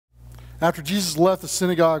After Jesus left the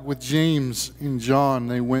synagogue with James and John,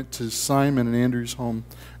 they went to Simon and Andrew's home.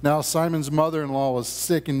 Now Simon's mother-in-law was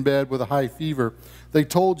sick in bed with a high fever. They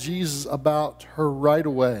told Jesus about her right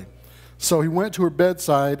away. So he went to her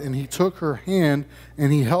bedside, and he took her hand,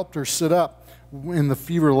 and he helped her sit up when the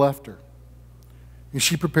fever left her. And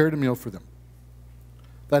she prepared a meal for them.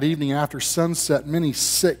 That evening after sunset, many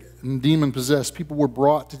sick and demon-possessed people were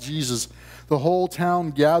brought to Jesus. The whole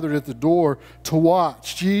town gathered at the door to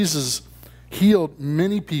watch. Jesus healed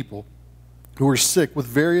many people who were sick with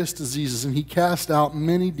various diseases, and he cast out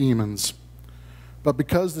many demons. But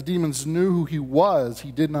because the demons knew who he was,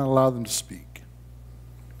 he did not allow them to speak.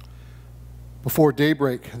 Before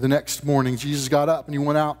daybreak the next morning, Jesus got up and he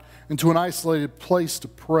went out into an isolated place to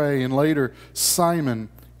pray, and later Simon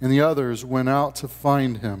and the others went out to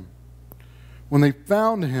find him. When they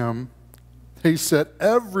found him, they said,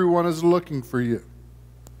 "Everyone is looking for you."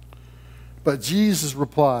 But Jesus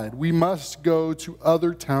replied, "We must go to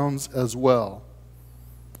other towns as well,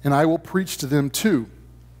 and I will preach to them too.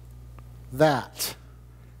 That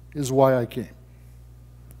is why I came."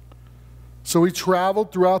 So he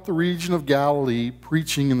traveled throughout the region of Galilee,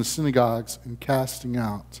 preaching in the synagogues and casting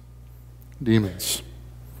out demons.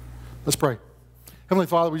 Let's pray. Heavenly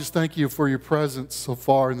Father, we just thank you for your presence so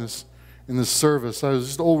far in this service. I was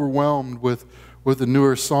just overwhelmed with the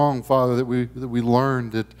newer song, Father, that we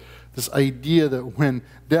learned, that this idea that when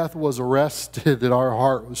death was arrested, that our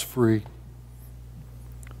heart was free.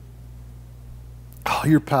 Oh,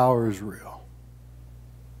 your power is real.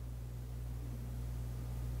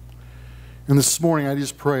 And this morning, I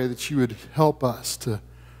just pray that you would help us to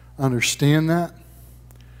understand that,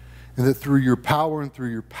 and that through your power and through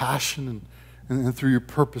your passion and through your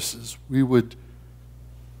purposes, we would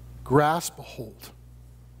grasp a hold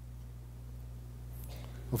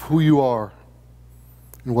of who you are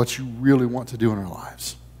and what you really want to do in our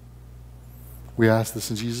lives. We ask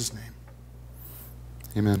this in Jesus' name.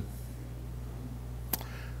 Amen.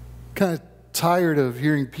 Kind of tired of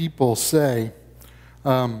hearing people say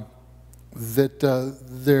that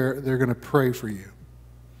they're going to pray for you.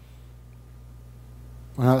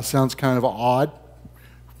 Well, that sounds kind of odd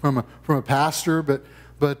from a pastor, but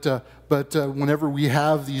whenever we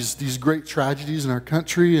have these great tragedies in our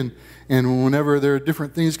country, and whenever there are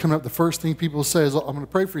different things coming up, the first thing people say is, "I'm going to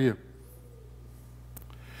pray for you."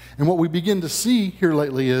 And what we begin to see here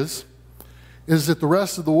lately is that the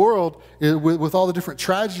rest of the world, with all the different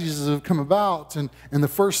tragedies that have come about, and the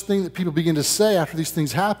first thing that people begin to say after these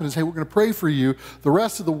things happen is, "Hey, we're going to pray for you." The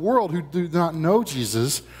rest of the world who do not know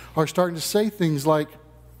Jesus are starting to say things like,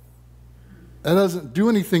 "That doesn't do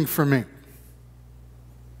anything for me."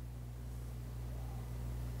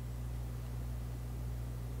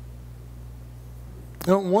 I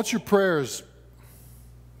don't want your prayers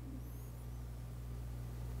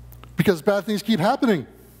because bad things keep happening.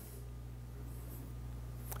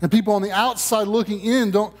 And people on the outside looking in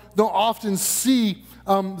don't often see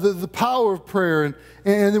the power of prayer. And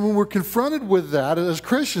then when we're confronted with that as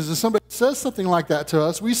Christians, and somebody says something like that to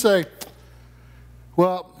us, we say,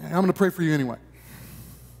 "Well, I'm going to pray for you anyway.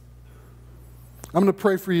 I'm going to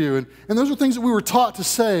pray for you." And those are things that we were taught to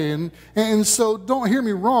say. And so don't hear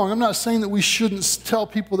me wrong. I'm not saying that we shouldn't tell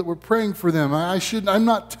people that we're praying for them. I'm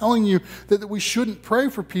not telling you that we shouldn't pray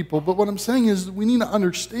for people. But what I'm saying is that we need to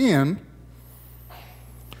understand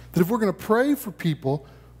that if we're going to pray for people,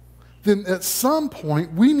 then at some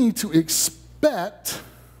point we need to expect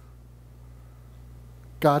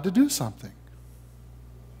God to do something.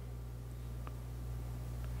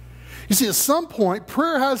 You see, at some point,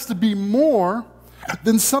 prayer has to be more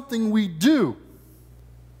than something we do.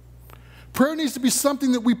 Prayer needs to be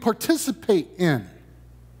something that we participate in.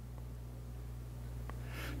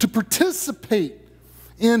 To participate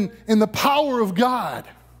in the power of God.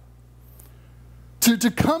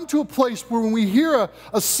 To come to a place where when we hear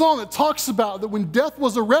a song that talks about that when death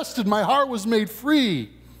was arrested, my heart was made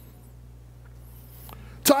free.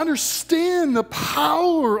 To understand the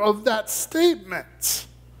power of that statement.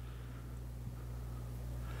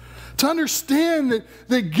 To understand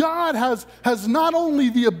that God has not only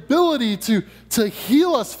the ability to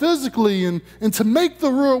heal us physically and to make the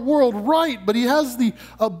world right, but He has the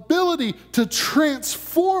ability to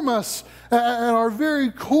transform us at our very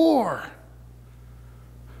core.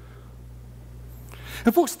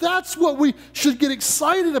 And folks, that's what we should get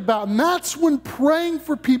excited about. And that's when praying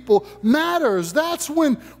for people matters. That's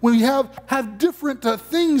when we have different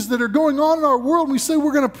things that are going on in our world. And we say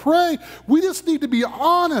we're going to pray. We just need to be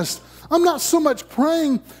honest. I'm not so much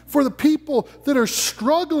praying for the people that are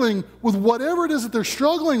struggling with whatever it is that they're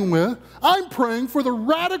struggling with. I'm praying for the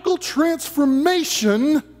radical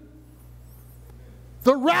transformation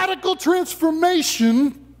the radical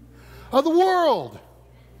transformation of the world.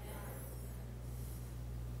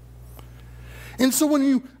 And so when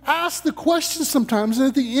you ask the question sometimes, and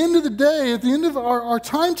at the end of the day, at the end of our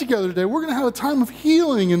time together today, we're going to have a time of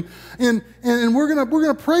healing, and we're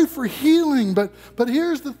going to pray for healing. But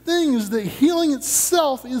here's the thing, is that healing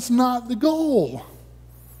itself is not the goal.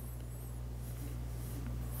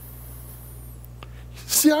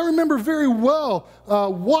 See, I remember very well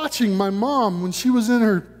watching my mom when she was in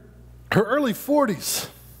her early 40s.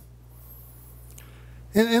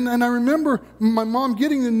 And I remember my mom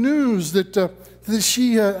getting the news that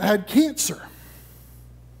she had cancer.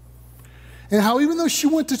 And how even though she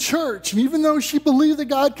went to church, and even though she believed that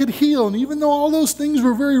God could heal, and even though all those things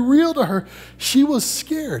were very real to her, she was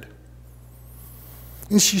scared.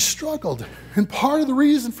 And she struggled. And part of the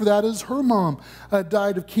reason for that is her mom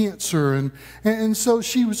died of cancer. And so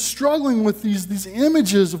she was struggling with these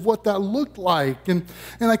images of what that looked like. And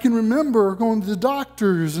I can remember her going to the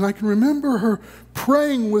doctors, and I can remember her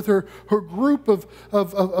praying with her group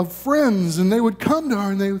of friends. And they would come to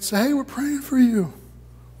her and they would say, "Hey, we're praying for you."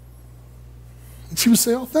 And she would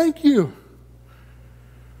say, "Oh, thank you."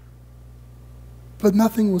 But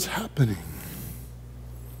nothing was happening.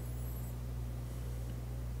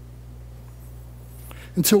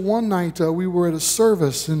 Until one night we were at a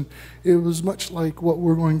service, and it was much like what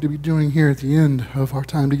we're going to be doing here at the end of our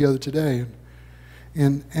time together today.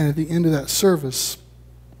 And at the end of that service,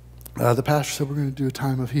 the pastor said, "We're going to do a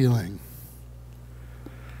time of healing."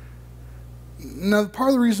 Now, part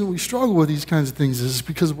of the reason we struggle with these kinds of things is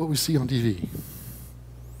because of what we see on TV.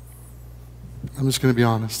 I'm just going to be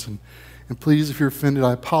honest. And please, if you're offended,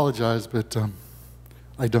 I apologize, but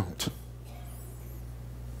I don't.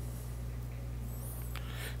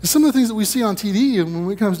 Some of the things that we see on TV, and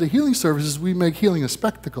when it comes to healing services, we make healing a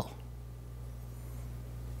spectacle.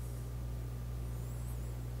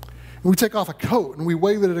 And we take off a coat and we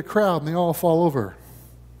wave it at a crowd and they all fall over.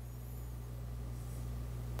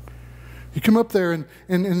 You come up there and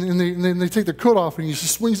they take their coat off and he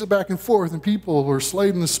just swings it back and forth, and people are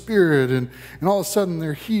slayed in the spirit, and all of a sudden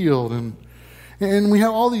they're healed. And we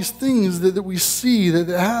have all these things that we see that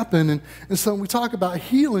happen. And so when we talk about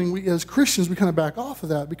healing, we as Christians, we kind of back off of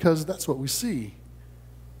that because that's what we see.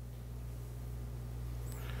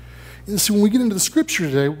 And so when we get into the scripture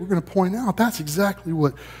today, we're going to point out that's exactly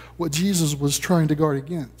what Jesus was trying to guard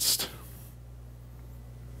against.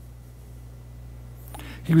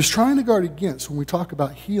 He was trying to guard against, when we talk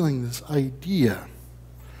about healing, this idea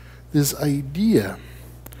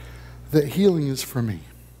that healing is for me.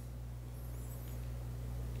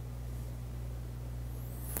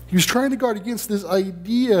 He was trying to guard against this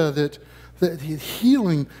idea that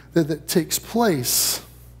healing that takes place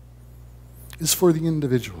is for the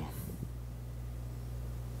individual.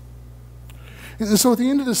 And so at the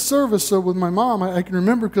end of this service with my mom, I can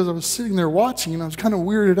remember, because I was sitting there watching, and I was kind of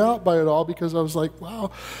weirded out by it all, because I was like, wow,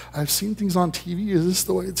 I've seen things on TV. Is this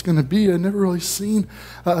the way it's going to be? I've never really seen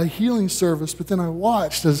a healing service. But then I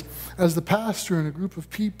watched as the pastor and a group of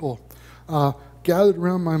people gathered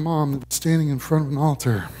around my mom that was standing in front of an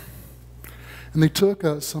altar. And they took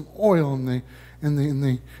some oil and they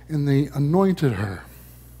anointed her.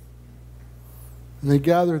 And they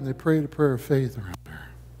gathered and they prayed a prayer of faith around her.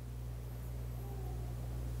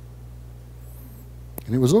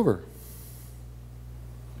 And it was over.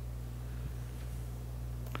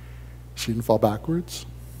 She didn't fall backwards.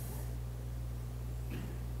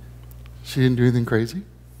 She didn't do anything crazy.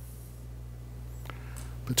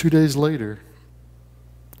 But 2 days later,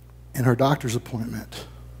 in her doctor's appointment,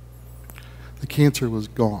 the cancer was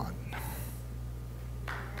gone.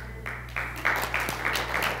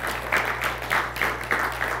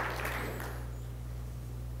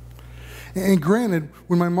 And granted,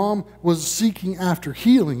 when my mom was seeking after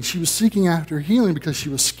healing, she was seeking after healing because she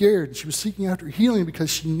was scared. She was seeking after healing because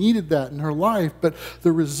she needed that in her life. But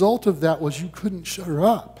the result of that was you couldn't shut her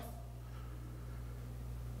up.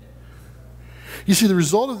 You see, the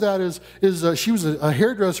result of that is she was a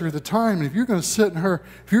hairdresser at the time, and if you're going to sit in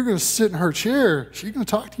her chair, she's going to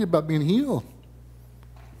talk to you about being healed.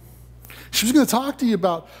 She was going to talk to you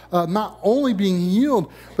about not only being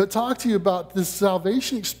healed, but talk to you about this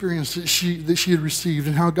salvation experience that she had received,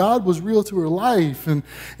 and how God was real to her life. And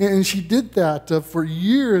she did that for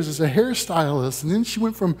years as a hairstylist. And then she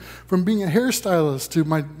went from being a hairstylist to,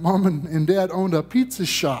 my mom and dad owned a pizza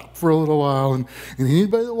shop for a little while. And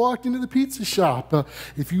anybody that walked into the pizza shop,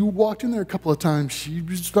 if you walked in there a couple of times, she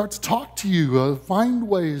would start to talk to you, find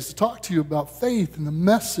ways to talk to you about faith and the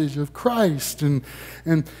message of Christ. And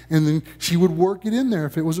then she would work it in there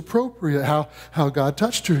if it was appropriate, how God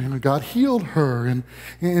touched her and God healed her.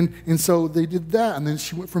 And so they did that. And then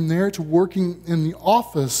she went from there to working in the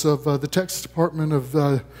office of the Texas Department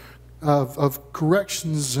of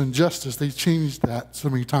Corrections and Justice. They changed that so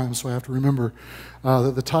many times, so I have to remember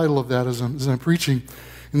the title of that as I'm preaching.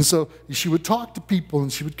 And so she would talk to people,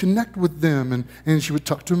 and she would connect with them, and she would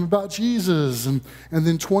talk to them about Jesus. And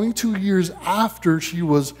then 22 years after she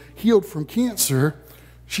was healed from cancer,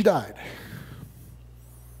 she died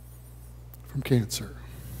from cancer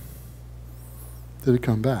that had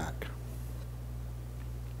come back.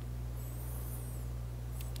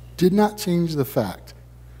 Did not change the fact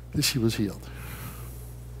that she was healed.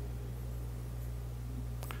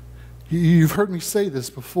 You've heard me say this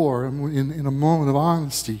before in a moment of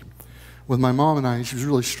honesty with my mom and I. She was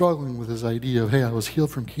really struggling with this idea of, hey, I was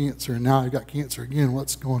healed from cancer and now I got cancer again.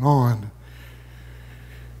 What's going on?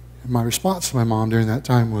 And my response to my mom during that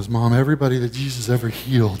time was, Mom, everybody that Jesus ever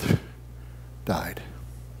healed died.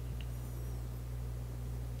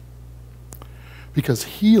 Because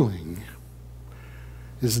healing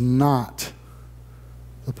is not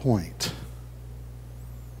the point.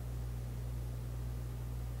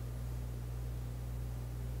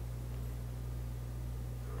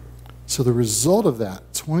 So the result of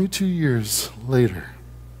that, 22 years later,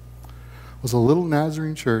 was a little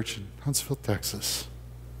Nazarene church in Huntsville, Texas,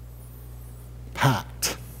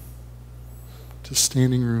 packed to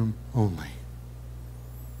standing room only,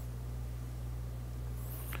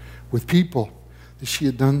 with people that she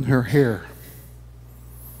had done her hair,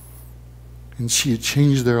 and she had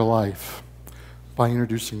changed their life by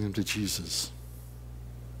introducing them to Jesus,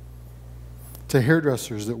 to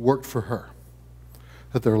hairdressers that worked for her,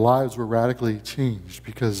 that their lives were radically changed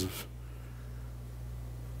because of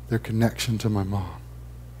their connection to my mom.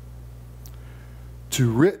 To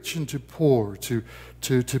rich and to poor, to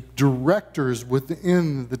directors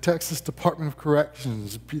within the Texas Department of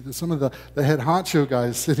Corrections, some of the head honcho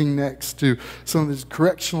guys sitting next to some of these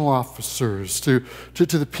correctional officers, to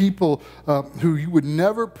the people who you would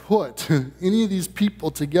never put any of these people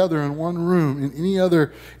together in one room in any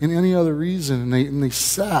other reason, and they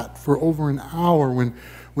sat for over an hour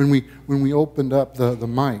when we opened up the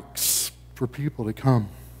mics for people to come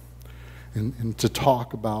and to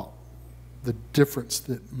talk about the difference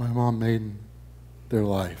that my mom made in their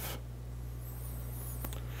life.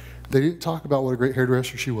 They didn't talk about what a great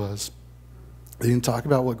hairdresser she was. They didn't talk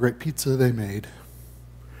about what great pizza they made.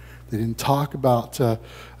 They didn't talk about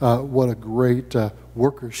what a great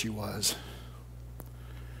worker she was.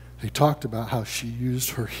 They talked about how she used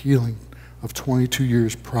her healing of 22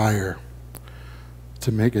 years prior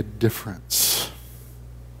to make a difference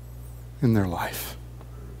in their life.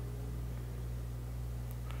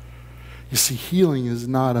 You see, healing is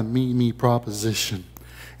not a me proposition.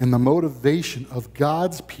 And the motivation of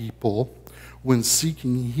God's people when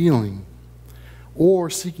seeking healing or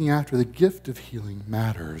seeking after the gift of healing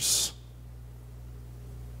matters.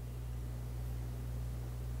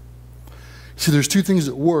 See, there's two things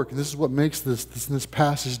at work, and this is what makes this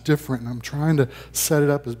passage different, and I'm trying to set it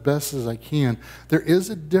up as best as I can. There is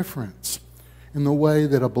a difference in the way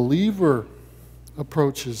that a believer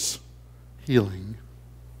approaches healing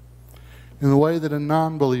in the way that a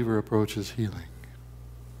non-believer approaches healing.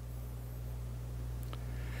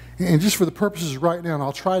 And just for the purposes right now, and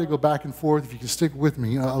I'll try to go back and forth if you can stick with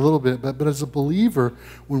me a little bit, but as a believer,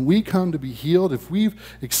 when we come to be healed, if we've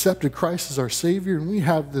accepted Christ as our Savior and we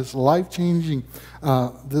have this life-changing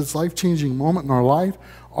moment in our life,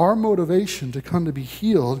 our motivation to come to be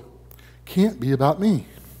healed can't be about me.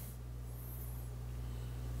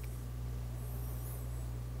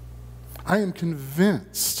 I am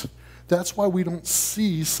convinced that's why we don't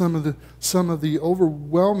see some of the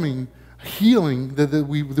overwhelming healing that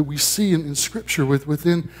we see in Scripture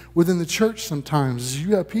within the church sometimes.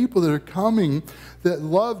 You have people that are coming that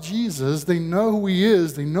love Jesus. They know who He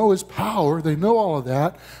is. They know His power. They know all of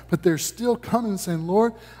that. But they're still coming and saying,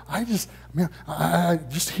 Lord, I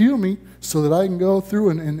just heal me so that I can go through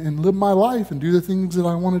and live my life and do the things that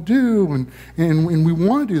I want to do. And we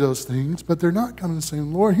want to do those things, but they're not coming and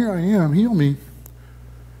saying, Lord, here I am, heal me,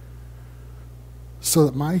 so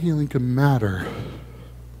that my healing can matter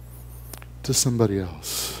to somebody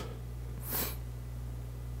else.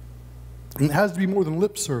 And it has to be more than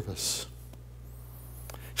lip service.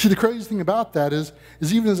 See, the crazy thing about that is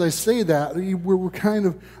even as I say that, we're kind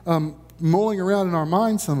of mulling around in our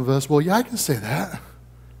minds, some of us, well, yeah, I can say that.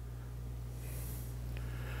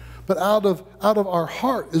 But out of our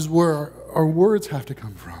heart is where our words have to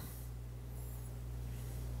come from.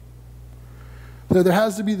 There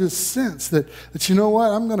has to be this sense that you know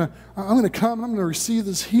what, I'm gonna come, I'm gonna receive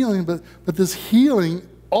this healing, but this healing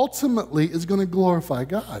ultimately is going to glorify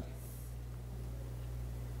God.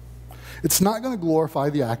 It's not going to glorify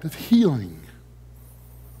the act of healing.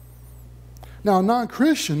 Now, a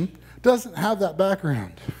non-Christian doesn't have that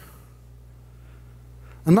background.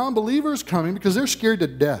 A non-believer is coming because they're scared to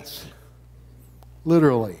death,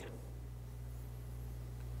 literally.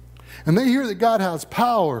 And they hear that God has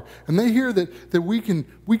power, and they hear that we can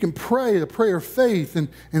pray the prayer of faith, and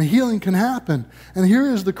healing can happen. And here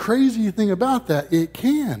is the crazy thing about that. It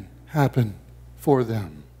can happen for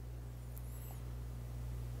them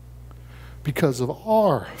because of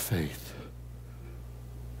our faith.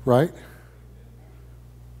 Right?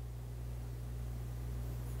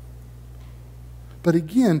 But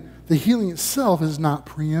again, the healing itself is not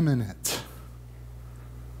preeminent.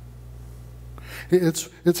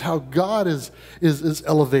 It's how God is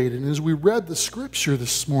elevated. And as we read the scripture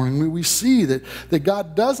this morning, we see that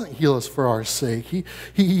God doesn't heal us for our sake. He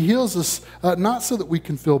heals us not so that we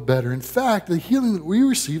can feel better. In fact, the healing that we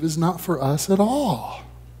receive is not for us at all.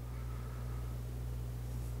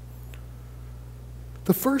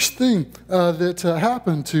 The first thing that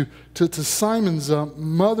happened to Simon's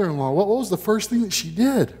mother-in-law, what was the first thing that she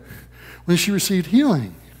did when she received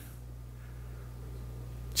healing?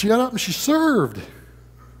 She got up and she served.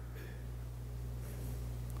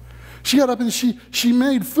 She got up and she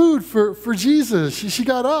made food for Jesus. She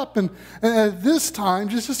got up and at this time,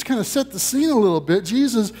 just to kind of set the scene a little bit,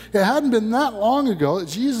 it hadn't been that long ago that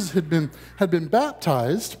Jesus had been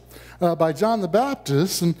baptized by John the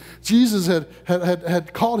Baptist, and Jesus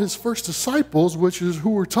had called his first disciples, which is who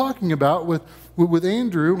we're talking about with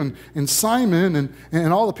Andrew and Simon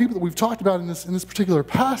and all the people that we've talked about in this particular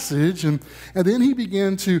passage, and then he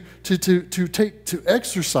began to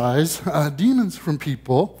exorcise demons from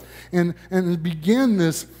people, and began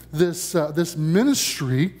this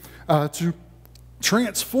ministry to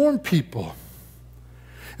transform people.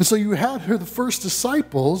 And so you had here the first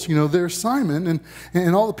disciples, there's Simon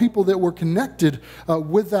and all the people that were connected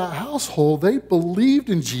with that household. They believed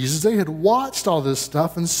in Jesus. They had watched all this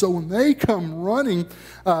stuff. And so when they come running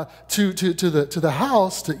to the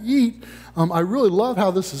house to eat, I really love how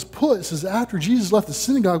this is put. It says, after Jesus left the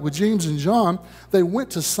synagogue with James and John, they went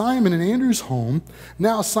to Simon and Andrew's home.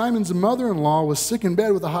 Now Simon's mother-in-law was sick in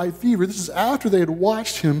bed with a high fever. This is after they had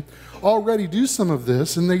watched him already do some of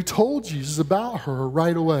this, and they told Jesus about her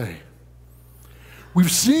right away. We've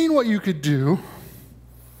seen what you could do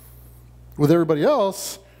with everybody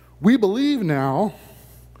else. We believe now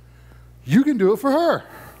you can do it for her.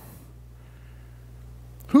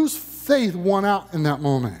 Whose faith won out in that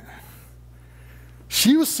moment?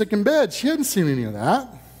 She was sick in bed. She hadn't seen any of that.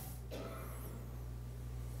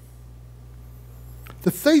 The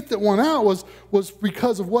faith that won out was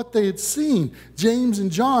because of what they had seen. James and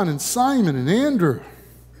John and Simon and Andrew.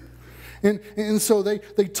 And so they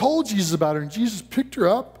told Jesus about her, and Jesus picked her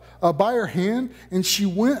up by her hand, and she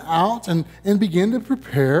went out and began to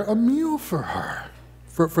prepare a meal for her,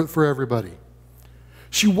 for everybody.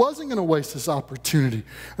 She wasn't going to waste this opportunity.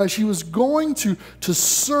 She was going to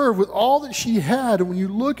serve with all that she had. And when you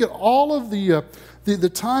look at all of the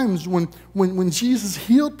times when Jesus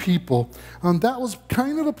healed people, that was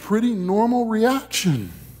kind of a pretty normal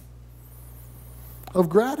reaction of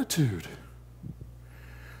gratitude.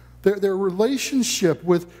 Their relationship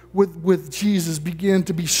with Jesus began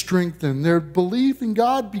to be strengthened. Their belief in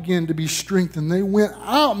God began to be strengthened. They went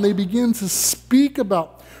out and they began to speak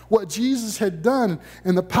about what Jesus had done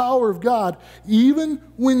and the power of God, even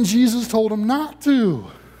when Jesus told them not to.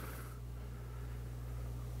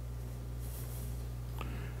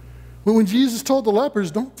 When Jesus told the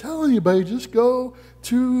lepers, don't tell anybody, just go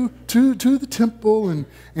to the temple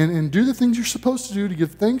and do the things you're supposed to do to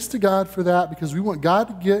give thanks to God for that, because we want God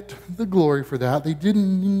to get the glory for that. They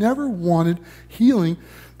never wanted healing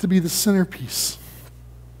to be the centerpiece.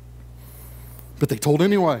 But they told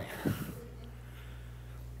anyway.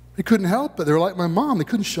 They couldn't help it. They were like my mom. They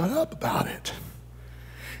couldn't shut up about it.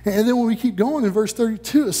 And then when we keep going in verse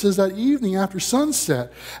 32, it says that evening after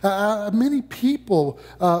sunset, many people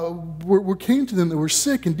came to them that were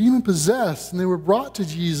sick and demon-possessed, and they were brought to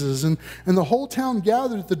Jesus, and the whole town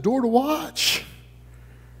gathered at the door to watch.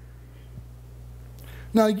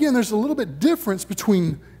 Now again, there's a little bit difference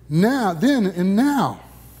between then and now.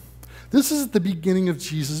 This is at the beginning of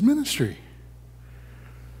Jesus' ministry.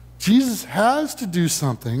 Jesus has to do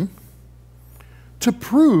something to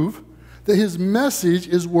prove that his message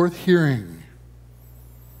is worth hearing.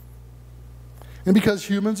 And because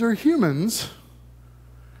humans are humans,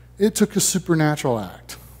 it took a supernatural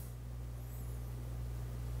act.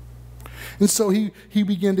 And so he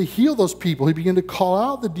began to heal those people. He began to call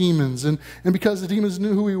out the demons. And because the demons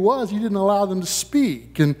knew who he was, he didn't allow them to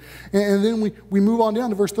speak. And then we move on down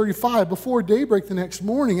to verse 35. Before daybreak the next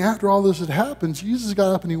morning, after all this had happened, Jesus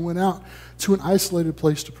got up and he went out to an isolated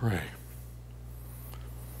place to pray.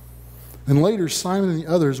 And later, Simon and the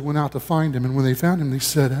others went out to find him. And when they found him, they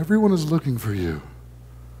said, "Everyone is looking for you."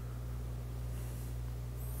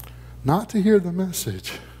 Not to hear the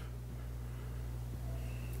message,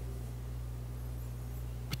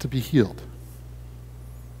 but to be healed.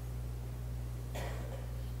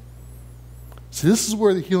 See, this is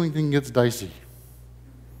where the healing thing gets dicey.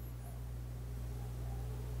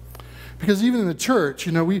 Because even in the church,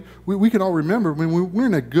 you know, we can all remember when we're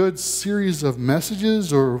in a good series of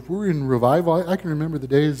messages, or if we're in revival. I can remember the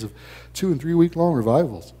days of 2 and 3 week long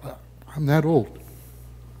revivals. I'm that old.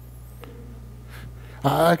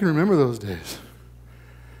 I can remember those days.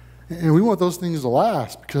 And we want those things to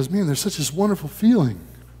last because, man, there's such this wonderful feeling.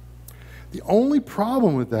 The only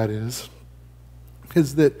problem with that is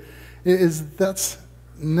that's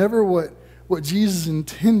never what Jesus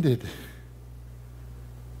intended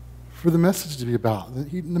for the message to be about.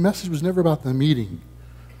 The message was never about the meeting.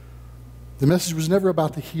 The message was never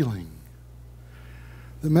about the healing.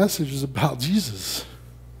 The message was about Jesus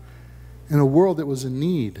in a world that was in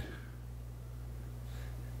need.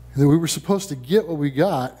 And that we were supposed to get what we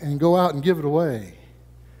got and go out and give it away.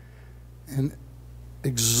 And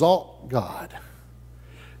exalt God.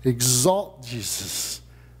 Exalt Jesus.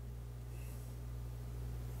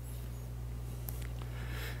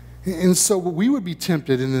 And so we would be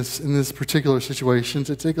tempted in this particular situation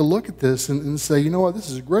to take a look at this and say, you know what, this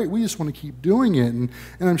is great. We just want to keep doing it. And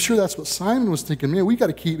I'm sure that's what Simon was thinking. Man, we got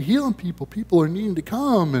to keep healing people. People are needing to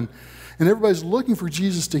come. And everybody's looking for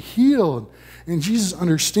Jesus to heal. And Jesus,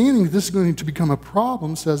 understanding that this is going to become a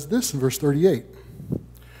problem, says this in verse 38.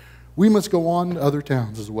 We must go on to other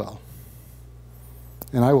towns as well.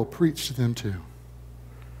 And I will preach to them too.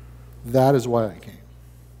 That is why I came.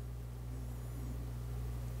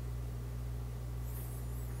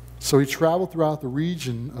 So he traveled throughout the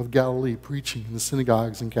region of Galilee, preaching in the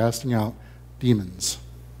synagogues and casting out demons.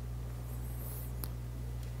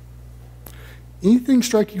 Anything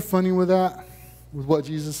strike you funny with that? With what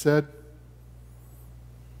Jesus said?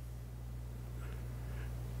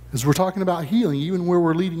 As we're talking about healing, even where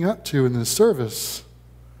we're leading up to in this service,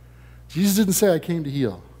 Jesus didn't say, "I came to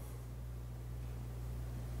heal."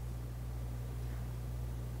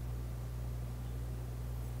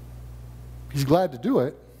 He's glad to do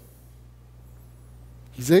it.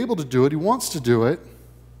 He's able to do it. He wants to do it.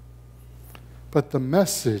 But the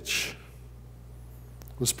message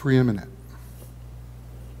was preeminent.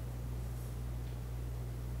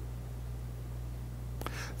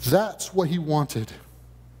 That's what he wanted.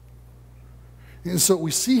 And so what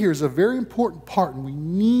we see here is a very important part, and we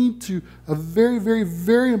need to, a very, very,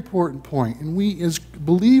 very important point, and we as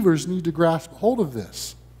believers need to grasp hold of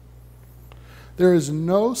this. There is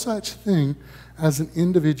no such thing as an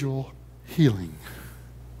individual healing.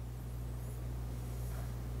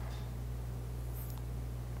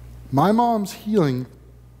 My mom's healing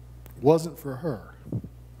wasn't for her.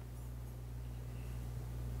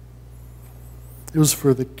 It was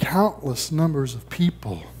for the countless numbers of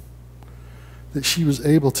people that she was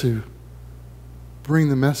able to bring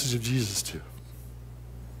the message of Jesus to.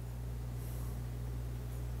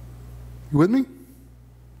 You with me?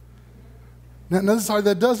 Now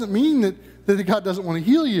that doesn't mean that God doesn't want to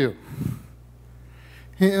heal you.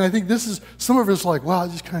 And I think this is, some of us like, wow,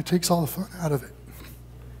 it just kind of takes all the fun out of it.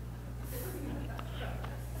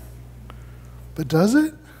 But does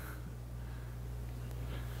it?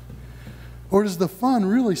 Or does the fun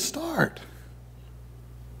really start?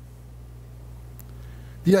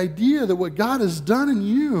 The idea that what God has done in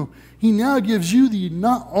you, he now gives you the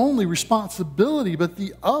not only responsibility, but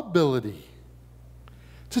the ability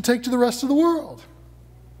to take to the rest of the world.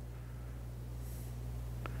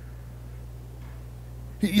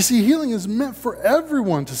 You see, healing is meant for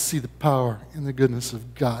everyone to see the power and the goodness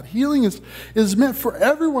of God. Healing is meant for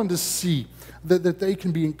everyone to see that they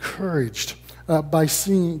can be encouraged by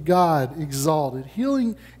seeing God exalted.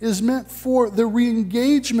 Healing is meant for the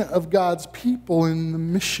re-engagement of God's people in the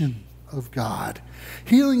mission of God.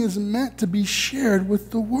 Healing is meant to be shared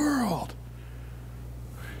with the world.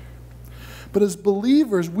 But as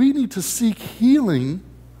believers, we need to seek healing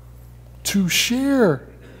to share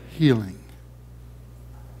healing.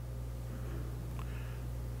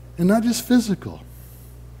 And not just physical.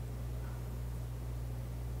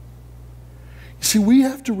 You see, we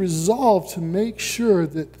have to resolve to make sure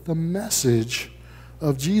that the message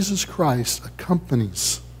of Jesus Christ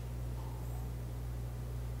accompanies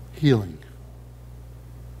healing.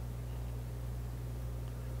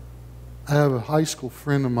 I have a high school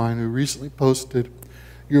friend of mine who recently posted,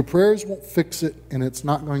 "Your prayers won't fix it, and it's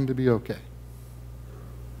not going to be okay."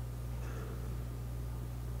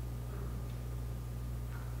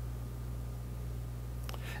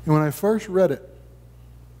 And when I first read it,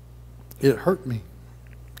 it hurt me.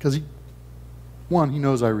 Because he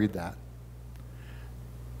knows I read that.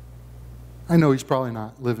 I know he's probably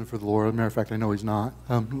not living for the Lord. As a matter of fact, I know he's not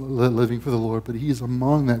living for the Lord, but he's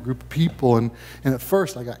among that group of people. And at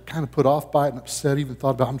first, I got kind of put off by it and upset, even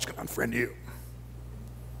thought about, I'm just going to unfriend you.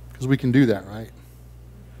 Because we can do that, right?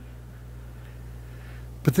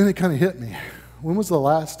 But then it kind of hit me. When was the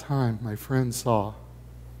last time my friend saw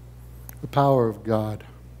the power of God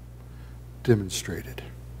demonstrated?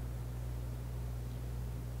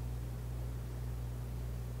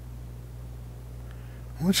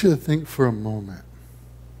 I want you to think for a moment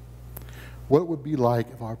what it would be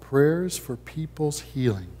like if our prayers for people's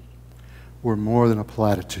healing were more than a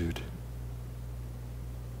platitude.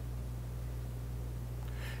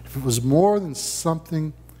 If it was more than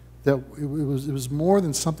something that it was more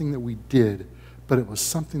than something that we did, but it was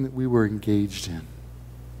something that we were engaged in.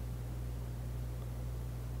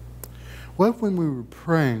 What if when we were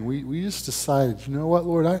praying, we just decided, you know what,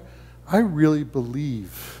 Lord, I really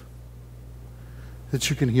believe that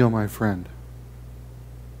you can heal my friend.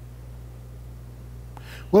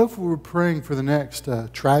 What if we were praying for the next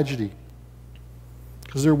tragedy?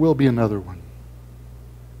 Because there will be another one.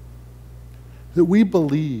 That we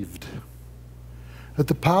believed that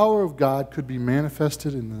the power of God could be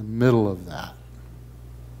manifested in the middle of that.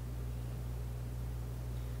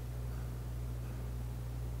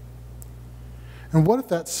 And what if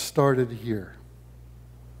that started here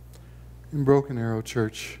in Broken Arrow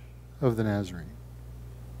Church of the Nazarene?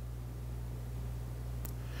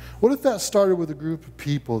 What if that started with a group of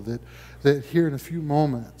people that here in a few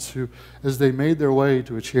moments, who, as they made their way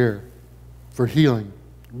to a chair for healing,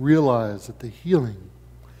 realized that the healing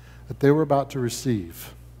that they were about to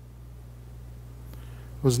receive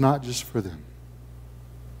was not just for them.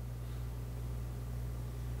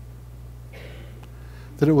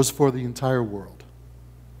 That it was for the entire world.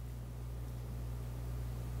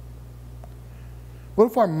 What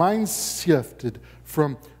if our minds shifted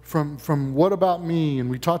from what about me? And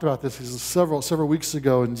we talked about this several weeks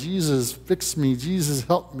ago, and Jesus fix me, Jesus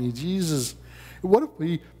help me, Jesus. What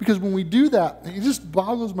if because when we do that, it just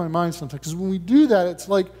boggles my mind sometimes, because when we do that, it's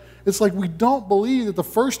like we don't believe that the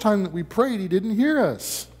first time that we prayed, he didn't hear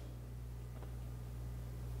us.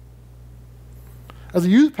 As a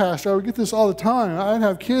youth pastor, I would get this all the time. I'd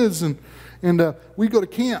have kids, and we'd go to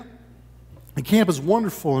camp. And camp is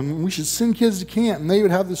wonderful, and we should send kids to camp, and they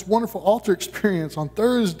would have this wonderful altar experience on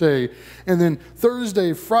Thursday, and then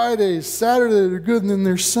Thursday, Friday, Saturday, they're good, and then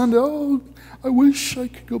there's Sunday, oh, I wish I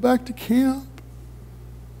could go back to camp.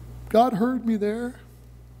 God heard me there.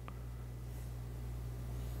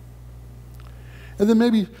 And then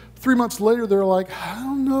maybe 3 months later, they're like, I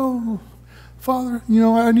don't know, Father,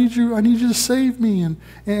 I need you to save me. And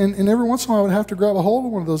every once in a while, I would have to grab a hold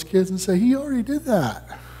of one of those kids and say, he already did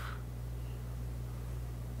that.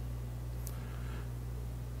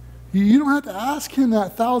 You don't have to ask him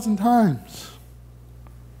that 1,000 times.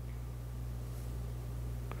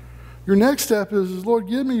 Your next step is, Lord,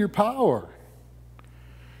 give me your power.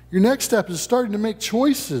 Your next step is starting to make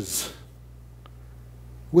choices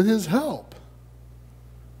with his help.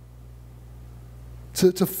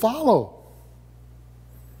 To follow.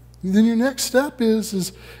 And then your next step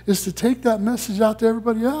is to take that message out to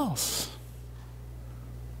everybody else.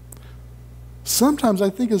 Sometimes I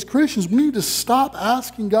think as Christians, we need to stop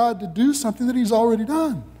asking God to do something that he's already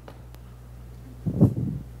done.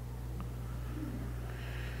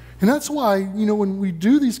 And that's why, when we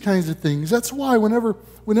do these kinds of things, that's why whenever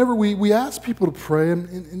we ask people to pray,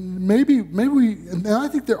 and maybe and I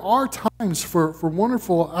think there are times for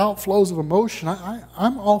wonderful outflows of emotion.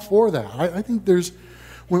 I'm all for that. I think there's,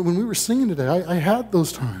 when we were singing today, I had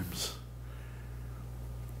those times.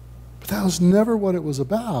 But that was never what it was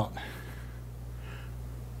about.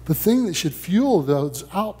 The thing that should fuel those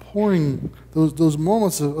outpouring, those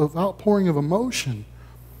moments of outpouring of emotion,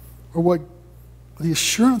 are the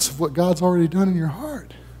assurance of what God's already done in your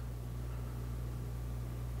heart.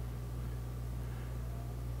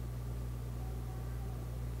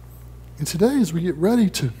 And today, as we get ready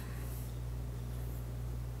to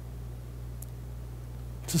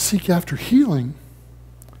seek after healing,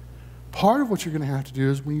 part of what you're going to have to do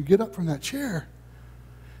is when you get up from that chair,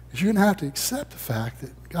 is you're going to have to accept the fact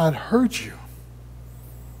that God heard you.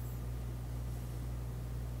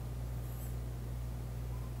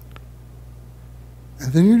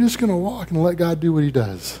 And then you're just going to walk and let God do what he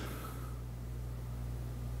does.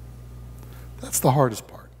 That's the hardest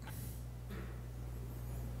part.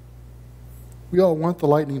 We all want the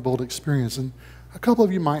lightning bolt experience, and a couple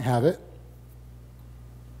of you might have it.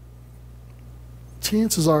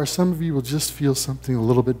 Chances are some of you will just feel something a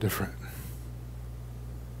little bit different.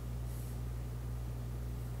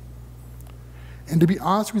 And to be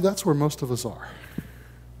honest with you, that's where most of us are.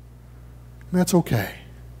 And that's okay.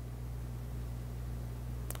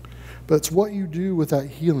 But it's what you do with that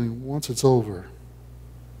healing once it's over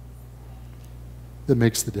that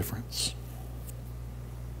makes the difference.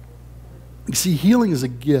 You see, healing is a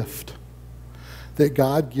gift that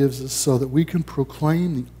God gives us so that we can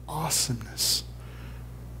proclaim the awesomeness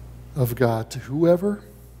of God to whoever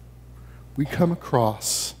we come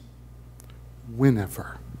across,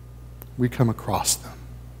 whenever we come across them.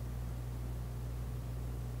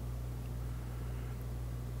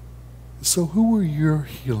 So who will your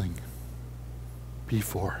healing be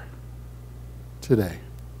for today?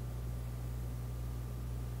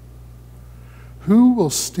 Who will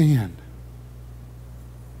stand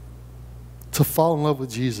to fall in love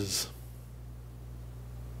with Jesus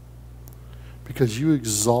because you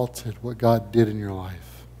exalted what God did in your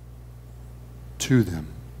life to them?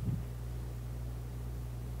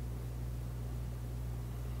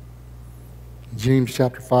 James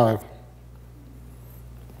chapter 5,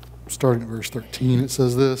 starting at verse 13, it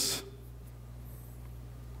says this: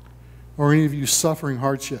 "Or any of you suffering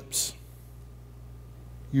hardships,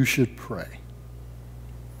 you should pray."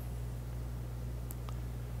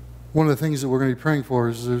 One of the things that we're going to be praying for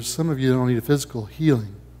is there's some of you that don't need a physical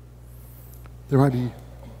healing. There might be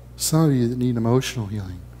some of you that need emotional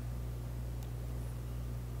healing.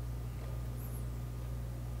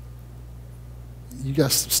 You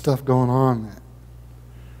got some stuff going on that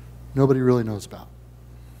nobody really knows about.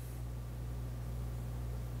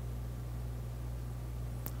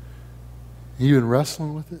 You've been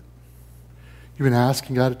wrestling with it. You've been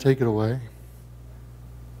asking God to take it away.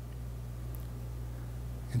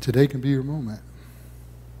 And today can be your moment.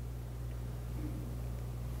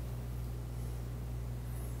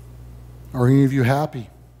 Are any of you happy?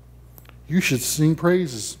 You should sing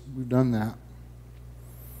praises. We've done that.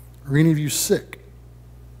 Are any of you sick?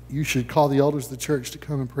 You should call the elders of the church to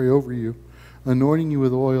come and pray over you, anointing you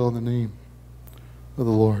with oil in the name of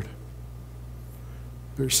the Lord.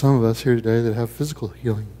 There's some of us here today that have physical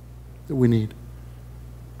healing that we need.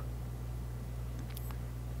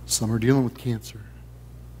 Some are dealing with cancer.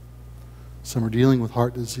 Some are dealing with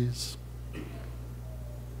heart disease.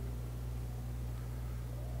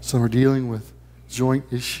 Some are dealing with joint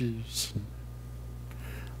issues.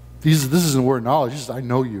 This isn't a word of knowledge. This is, I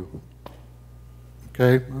know you.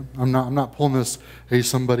 Okay? I'm not pulling this, hey,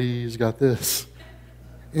 somebody's got this.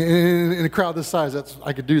 In a crowd this size,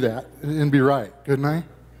 I could do that and be right, couldn't I?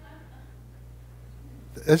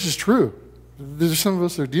 That's just true. There's some of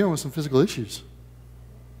us that are dealing with some physical issues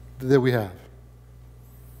that we have.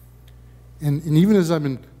 And even as I've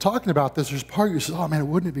been talking about this, there's part of you that says, oh man,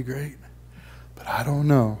 wouldn't it be great? But I don't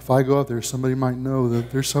know. If I go out there, somebody might know that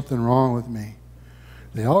there's something wrong with me.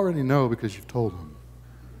 They already know because you've told them.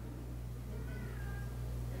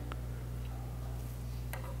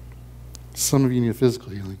 Some of you need physical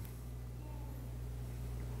healing.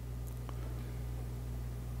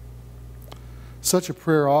 Such a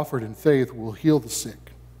prayer offered in faith will heal the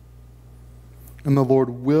sick, and the Lord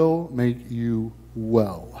will make you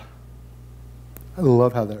well. I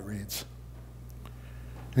love how that reads.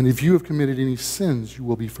 And if you have committed any sins, you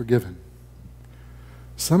will be forgiven.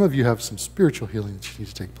 Some of you have some spiritual healing that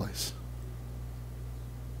needs to take place.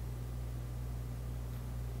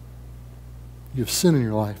 You have sin in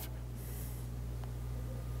your life.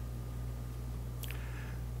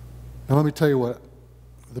 Now let me tell you what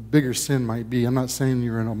the bigger sin might be. I'm not saying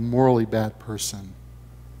you're a morally bad person.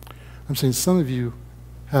 I'm saying some of you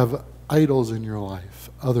have idols in your life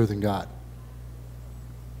other than God.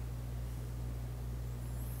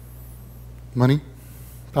 Money,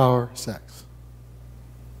 power, sex.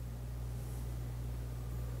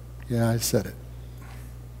 Yeah, I said it.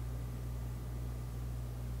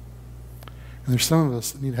 And there's some of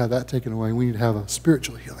us that need to have that taken away. We need to have a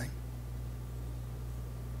spiritual healing.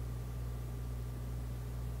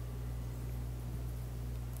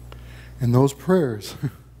 And those prayers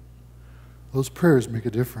make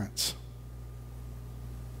a difference.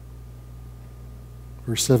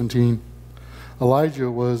 Verse 17,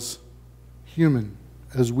 Elijah was human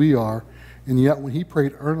as we are, and yet when he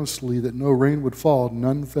prayed earnestly that no rain would fall,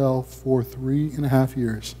 none fell for 3.5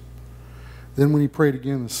 years. Then when he prayed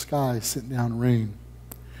again, the sky sent down rain,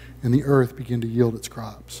 and the earth began to yield its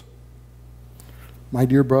crops. My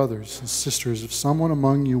dear brothers and sisters, if someone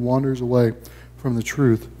among you wanders away from the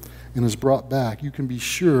truth and is brought back, you can be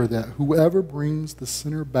sure that whoever brings the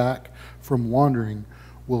sinner back from wandering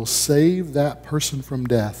will save that person from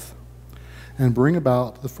death and bring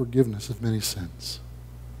about the forgiveness of many sins.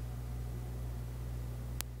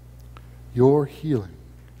 Your healing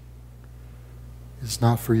is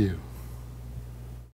not for you.